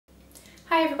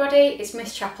Hi everybody, it's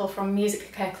Miss Chappell from Musica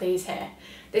Kirklees here.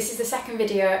 This is the second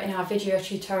video in our video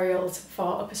tutorials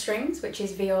for upper strings, which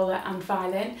is viola and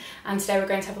violin, and today we're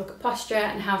going to have a look at posture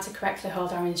and how to correctly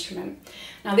hold our instrument.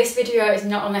 Now this video is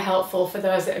not only helpful for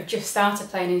those that have just started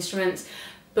playing instruments,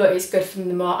 but it's good for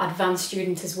the more advanced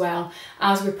student as well.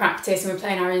 As we practice and we're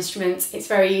playing our instruments, it's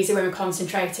very easy when we're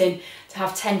concentrating to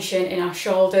have tension in our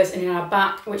shoulders and in our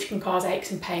back, which can cause aches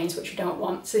and pains, which we don't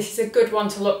want. So this is a good one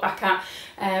to look back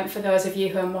at for those of you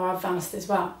who are more advanced as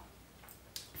well.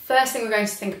 First thing we're going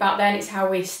to think about then is how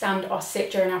we stand or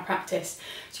sit during our practice.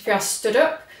 So if you are stood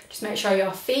up, just make sure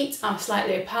your feet are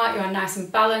slightly apart, you are nice and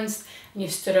balanced, and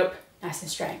you're stood up nice and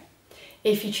straight.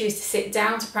 If you choose to sit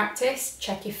down to practice,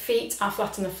 check your feet are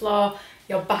flat on the floor,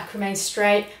 your back remains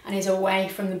straight and is away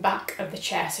from the back of the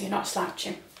chair so you're not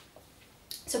slouching.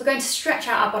 So we're going to stretch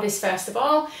out our bodies first of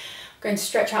all. We're going to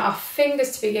stretch out our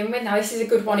fingers to begin with. Now this is a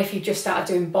good one if you just started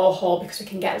doing ball hold because we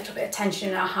can get a little bit of tension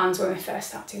in our hands when we first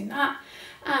start doing that.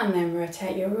 And then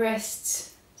rotate your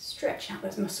wrists, stretch out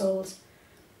those muscles,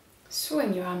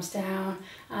 swing your arms down,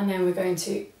 and then we're going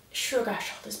to shrug our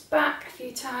shoulders back a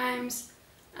few times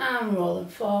and roll them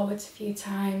forwards a few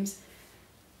times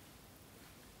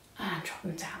and drop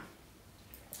them down.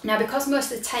 Now because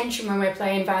most of the tension when we're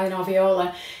playing violin or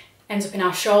viola ends up in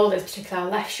our shoulders, particularly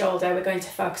our left shoulder, we're going to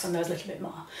focus on those a little bit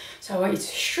more. So I want you to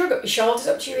shrug up your shoulders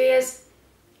up to your ears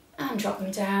and drop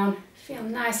them down, feel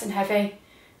nice and heavy,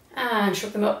 and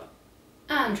shrug them up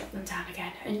and drop them down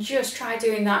again. And just try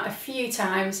doing that a few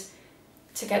times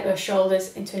to get those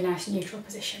shoulders into a nice neutral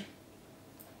position.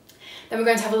 Then we're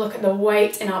going to have a look at the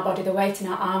weight in our body, the weight in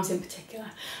our arms in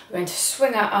particular. We're going to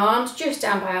swing our arms just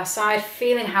down by our side,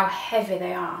 feeling how heavy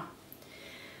they are.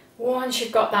 Once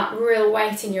you've got that real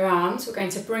weight in your arms, we're going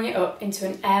to bring it up into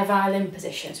an air violin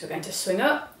position. So we're going to swing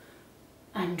up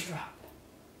and drop.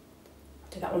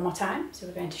 Do that one more time. So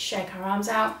we're going to shake our arms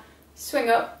out, swing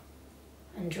up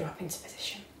and drop into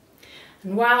position.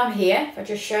 And while I'm here, if I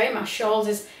just show you my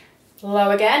shoulders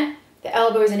low again, the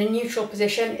elbow is in a neutral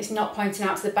position, it's not pointing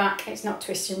out to the back, it's not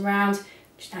twisting round,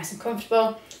 just nice and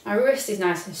comfortable. My wrist is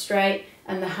nice and straight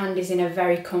and the hand is in a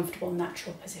very comfortable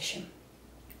natural position.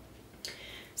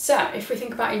 So if we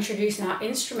think about introducing our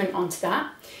instrument onto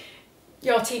that,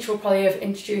 your teacher will probably have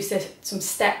introduced some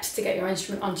steps to get your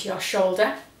instrument onto your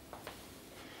shoulder.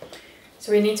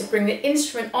 So we need to bring the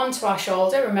instrument onto our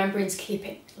shoulder, remembering to keep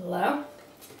it low.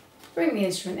 Bring the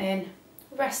instrument in,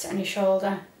 rest it on your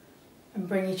shoulder, and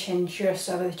bring your chin just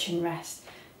over the chin rest.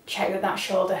 Check that that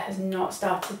shoulder has not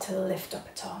started to lift up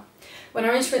at all. When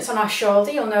our instrument's on our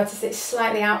shoulder, you'll notice it's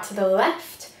slightly out to the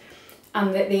left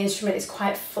and that the instrument is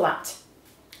quite flat.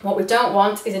 What we don't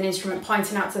want is an instrument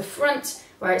pointing out to the front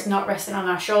where it's not resting on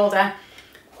our shoulder,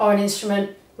 or an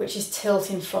instrument which is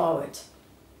tilting forward.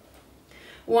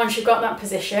 Once you've got that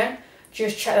position,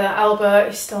 just check that elbow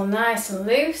is still nice and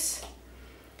loose.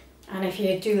 And if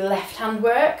you do left hand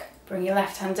work, bring your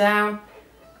left hand down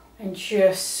and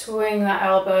just swing that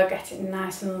elbow, get it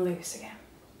nice and loose again.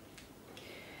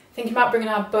 Thinking about bringing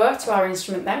our bow to our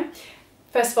instrument then.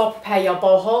 First of all, prepare your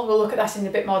bow hold. We'll look at that in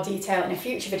a bit more detail in a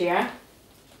future video.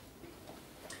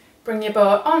 Bring your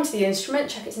bow onto the instrument,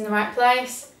 check it's in the right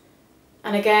place.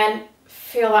 And again,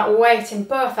 feel that weight in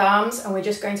both arms, and we're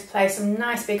just going to play some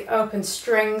nice big open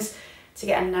strings to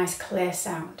get a nice clear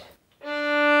sound.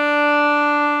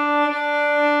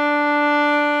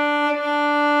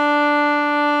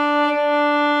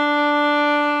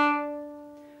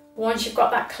 Once you've got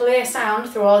that clear sound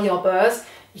through all your bows,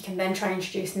 you can then try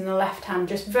introducing the left hand,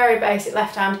 just very basic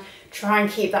left hand. Try and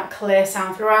keep that clear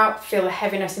sound throughout, feel the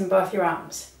heaviness in both your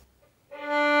arms.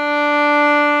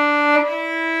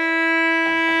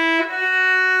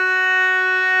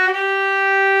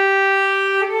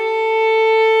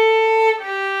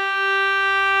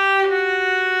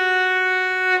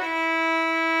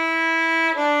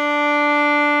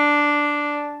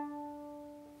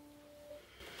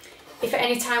 If at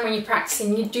any time when you're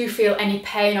practicing you do feel any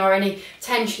pain or any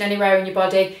tension anywhere in your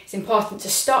body, it's important to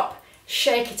stop,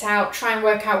 shake it out, try and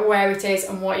work out where it is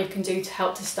and what you can do to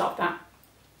help to stop that.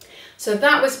 So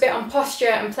that was a bit on posture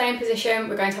and playing position.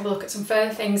 We're going to have a look at some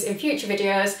further things in future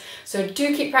videos. So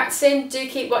do keep practicing, do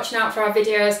keep watching out for our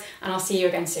videos, and I'll see you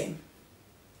again soon.